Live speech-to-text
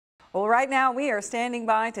Well, right now we are standing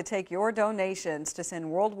by to take your donations to send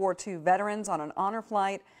World War II veterans on an honor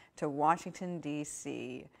flight to Washington,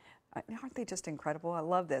 D.C. Aren't they just incredible? I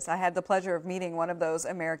love this. I had the pleasure of meeting one of those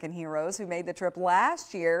American heroes who made the trip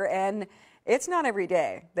last year, and it's not every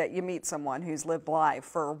day that you meet someone who's lived life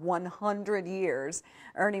for 100 years.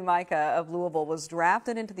 Ernie Micka of Louisville was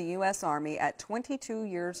drafted into the U.S. Army at 22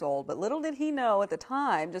 years old, but little did he know at the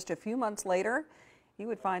time, just a few months later, he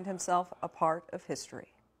would find himself a part of history.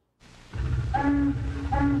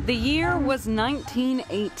 The year was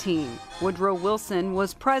 1918. Woodrow Wilson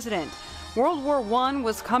was president. World War I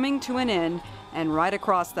was coming to an end, and right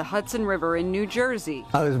across the Hudson River in New Jersey.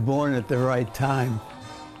 I was born at the right time.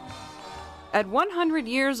 At 100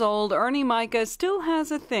 years old, Ernie Micka still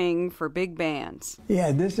has a thing for big bands.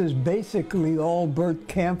 Yeah, this is basically all Bert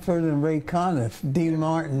Kaempfert and Ray Conniff. Dean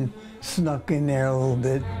Martin snuck in there a little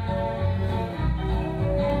bit.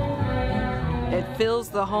 It fills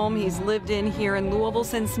the home he's lived in here in Louisville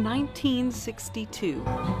since 1962.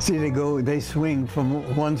 See, they swing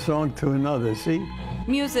from one song to another, see?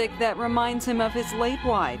 Music that reminds him of his late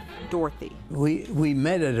wife, Dorothy. We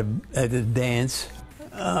met at a dance.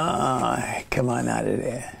 Come on out of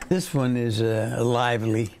there. This one is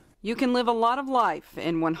lively. You can live a lot of life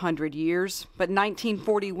in 100 years, but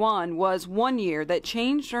 1941 was one year that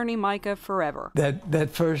changed Ernie Micka forever.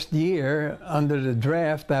 That first year, under the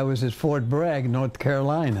draft, I was at Fort Bragg, North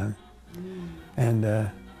Carolina. And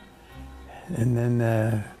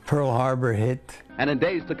then Pearl Harbor hit. And in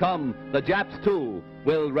days to come, the Japs, too,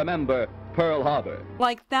 will remember Pearl Harbor.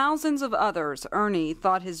 Like thousands of others, Ernie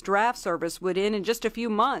thought his draft service would end in just a few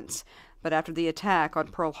months. But after the attack on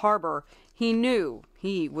Pearl Harbor, he knew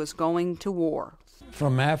he was going to war.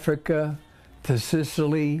 From Africa to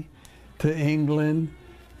Sicily to England,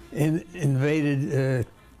 invaded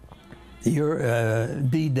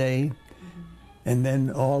D-Day, and then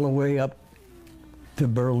all the way up to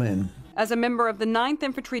Berlin. As a member of the 9th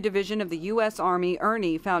Infantry Division of the U.S. Army,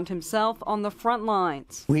 Ernie found himself on the front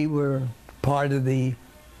lines. We were part of the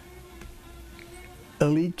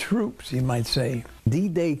elite troops, you might say.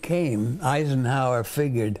 D-Day came, Eisenhower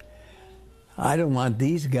figured, I don't want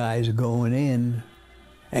these guys going in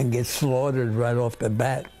and get slaughtered right off the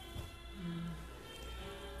bat.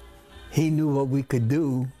 He knew what we could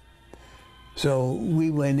do, so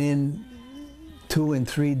we went in 2 and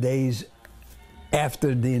 3 days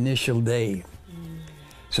after the initial day.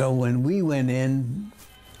 So when we went in,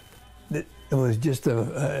 it was just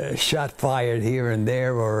a shot fired here and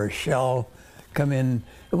there, or a shell come in.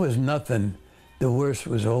 It was nothing. The worst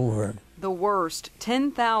was over. The worst,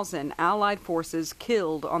 10,000 Allied forces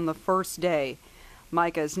killed on the first day.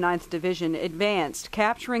 Micka's 9th Division advanced,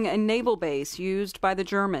 capturing a naval base used by the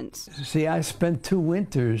Germans. See, I spent 2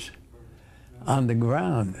 winters on the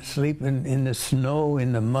ground, sleeping in the snow,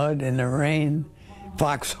 in the mud, in the rain,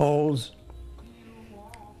 foxholes.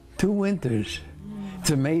 2 winters.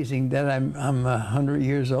 It's amazing that I'm 100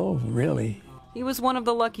 years old, really. He was one of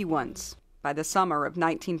the lucky ones. By the summer of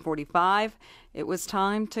 1945, it was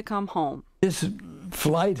time to come home. This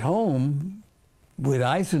flight home with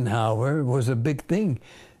Eisenhower was a big thing.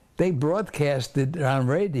 They broadcasted on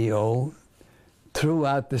radio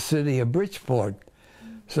throughout the city of Bridgeport.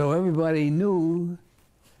 So everybody knew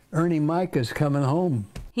Ernie Micka's coming home.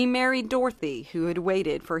 He married Dorothy, who had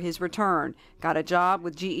waited for his return, got a job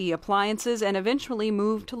with GE Appliances, and eventually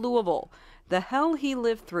moved to Louisville. The hell he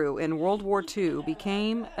lived through in World War II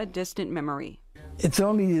became a distant memory. It's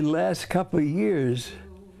only the last couple of years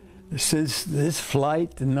since this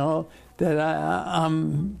flight and all that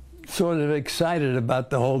I'm sort of excited about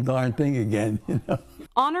the whole darn thing again, you know.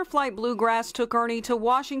 Honor Flight Bluegrass took Ernie to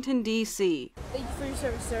Washington, D.C. Thank you for your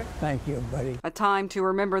service, sir. Thank you, buddy. A time to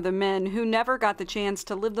remember the men who never got the chance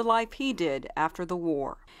to live the life he did after the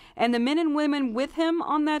war. And the men and women with him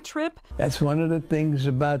on that trip. That's one of the things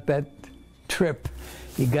about that trip.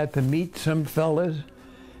 You got to meet some fellas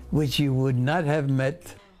which you would not have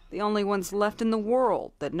met. The only ones left in the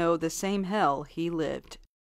world that know the same hell he lived.